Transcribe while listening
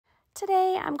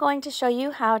Today I'm going to show you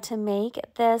how to make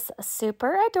this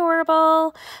super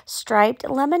adorable striped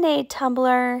lemonade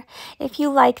tumbler. If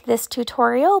you like this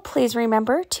tutorial, please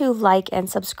remember to like and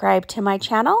subscribe to my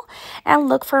channel and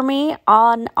look for me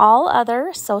on all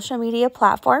other social media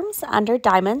platforms under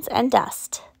Diamonds and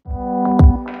Dust.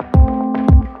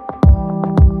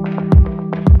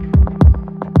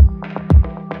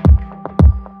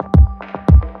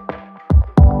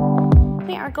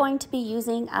 Going to be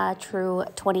using a True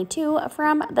 22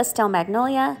 from the Steel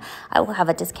Magnolia. I will have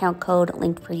a discount code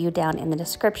linked for you down in the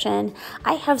description.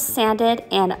 I have sanded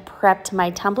and prepped my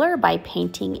tumbler by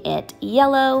painting it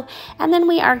yellow, and then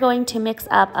we are going to mix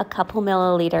up a couple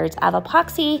milliliters of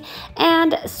epoxy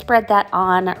and spread that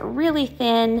on really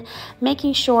thin,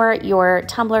 making sure your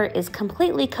tumbler is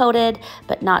completely coated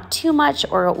but not too much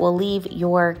or it will leave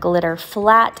your glitter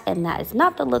flat, and that is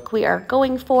not the look we are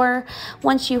going for.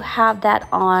 Once you have that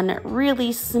on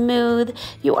really smooth,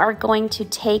 you are going to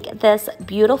take this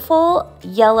beautiful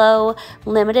yellow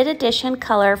limited edition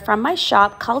color from my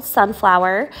shop called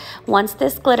Sunflower. Once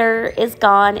this glitter is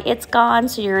gone, it's gone,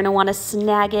 so you're going to want to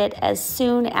snag it as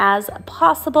soon as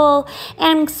possible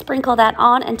and sprinkle that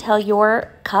on until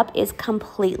your cup is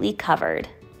completely covered.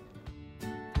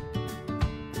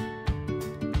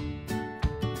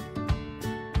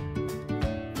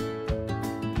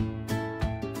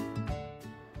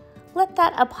 Let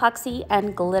that epoxy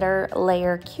and glitter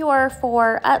layer cure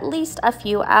for at least a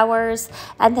few hours,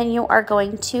 and then you are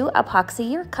going to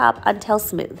epoxy your cup until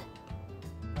smooth.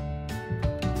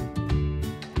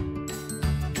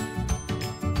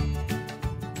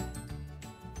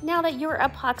 Now that your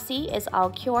epoxy is all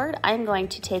cured, I'm going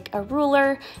to take a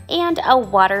ruler and a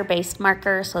water-based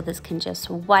marker so this can just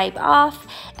wipe off,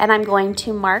 and I'm going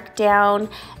to mark down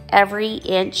every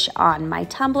inch on my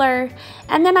tumbler.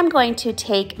 And then I'm going to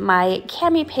take my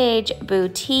Cami Page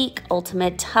Boutique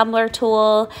Ultimate Tumbler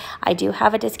Tool. I do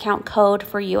have a discount code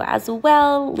for you as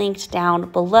well, linked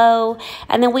down below.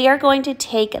 And then we are going to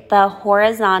take the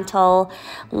horizontal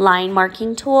line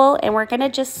marking tool, and we're gonna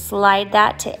just slide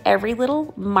that to every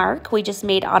little mark we just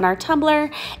made on our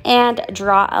tumbler and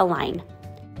draw a line.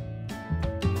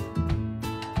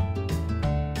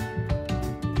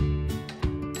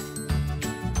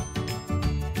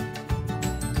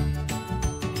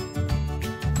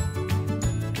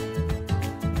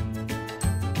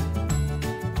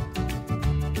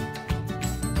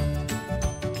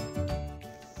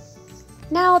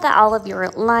 Now that all of your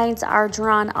lines are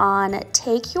drawn on,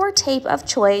 take your tape of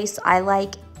choice. I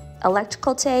like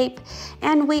electrical tape,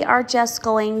 and we are just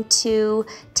going to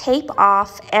tape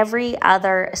off every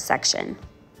other section.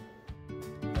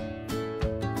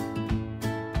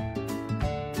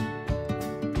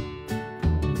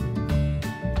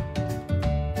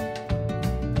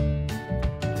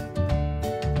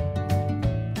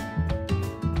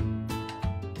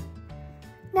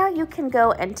 Now you can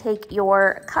go and take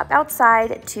your cup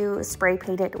outside to spray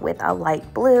paint it with a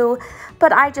light blue,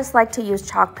 but I just like to use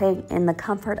chalk paint in the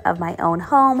comfort of my own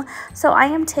home. So I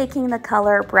am taking the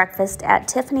color Breakfast at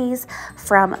Tiffany's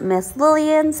from Miss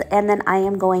Lillian's, and then I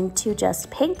am going to just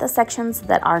paint the sections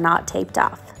that are not taped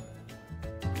off.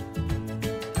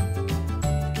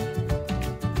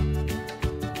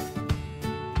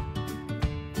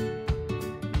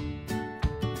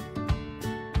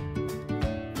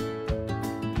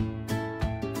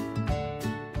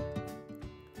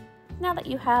 Now that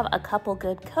you have a couple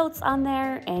good coats on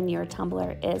there and your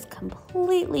tumbler is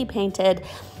completely painted,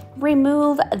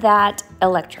 remove that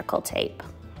electrical tape.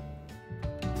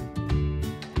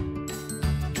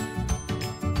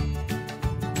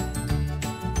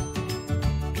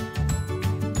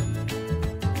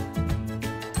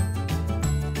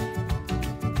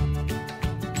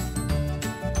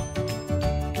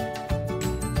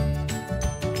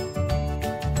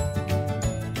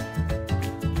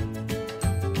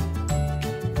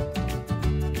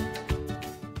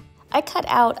 I cut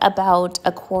out about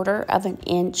 1/4 of an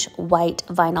inch white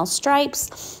vinyl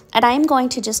stripes, and I'm going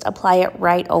to just apply it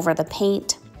right over the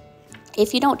paint.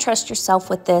 If you don't trust yourself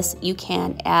with this, you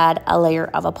can add a layer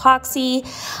of epoxy.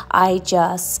 I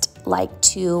just like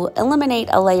to eliminate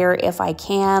a layer if I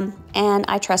can, and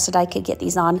I trusted I could get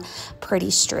these on pretty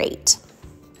straight.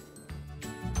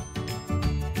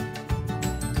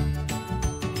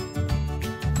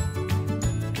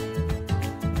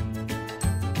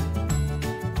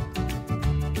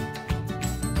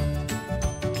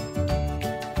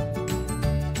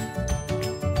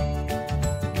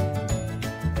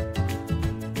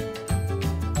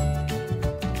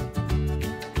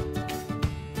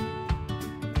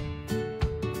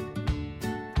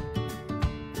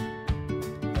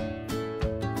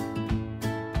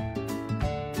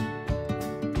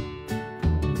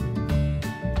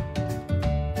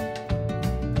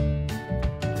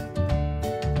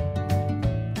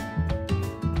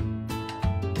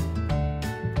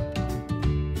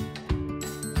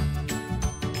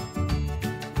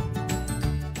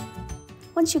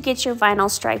 Once you get your vinyl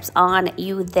stripes on,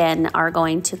 you then are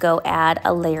going to go add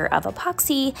a layer of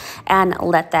epoxy and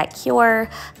let that cure.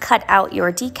 Cut out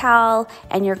your decal,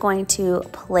 and you're going to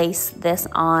place this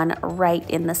on right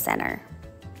in the center.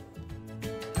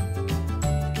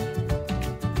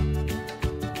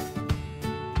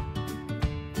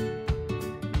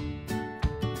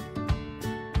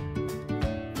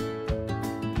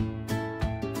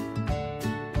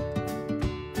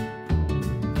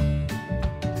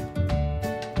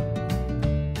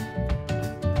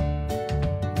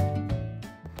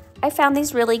 I found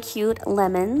these really cute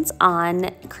lemons on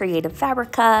Creative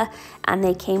Fabrica, and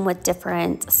they came with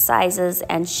different sizes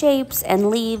and shapes and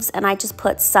leaves, and I just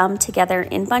put some together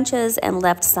in bunches and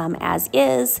left some as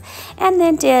is, and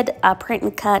then did a print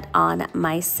and cut on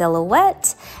my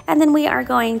silhouette. And then we are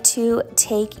going to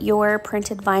take your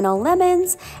printed vinyl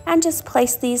lemons and just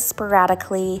place these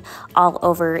sporadically all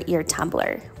over your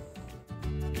tumbler.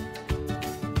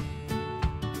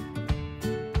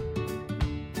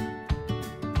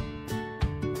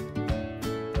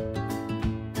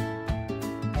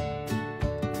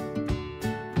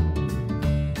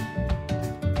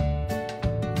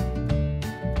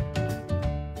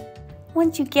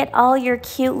 Once you get all your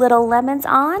cute little lemons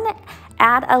on,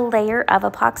 add a layer of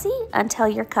epoxy until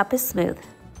your cup is smooth.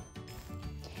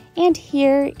 And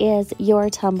here is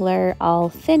your tumbler all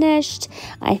finished.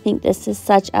 I think this is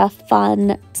such a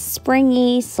fun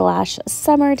springy /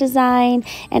 summer design,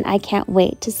 and I can't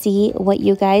wait to see what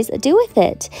you guys do with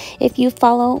it. If you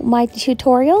follow my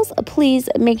tutorials, please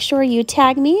make sure you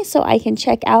tag me so I can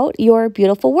check out your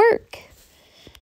beautiful work.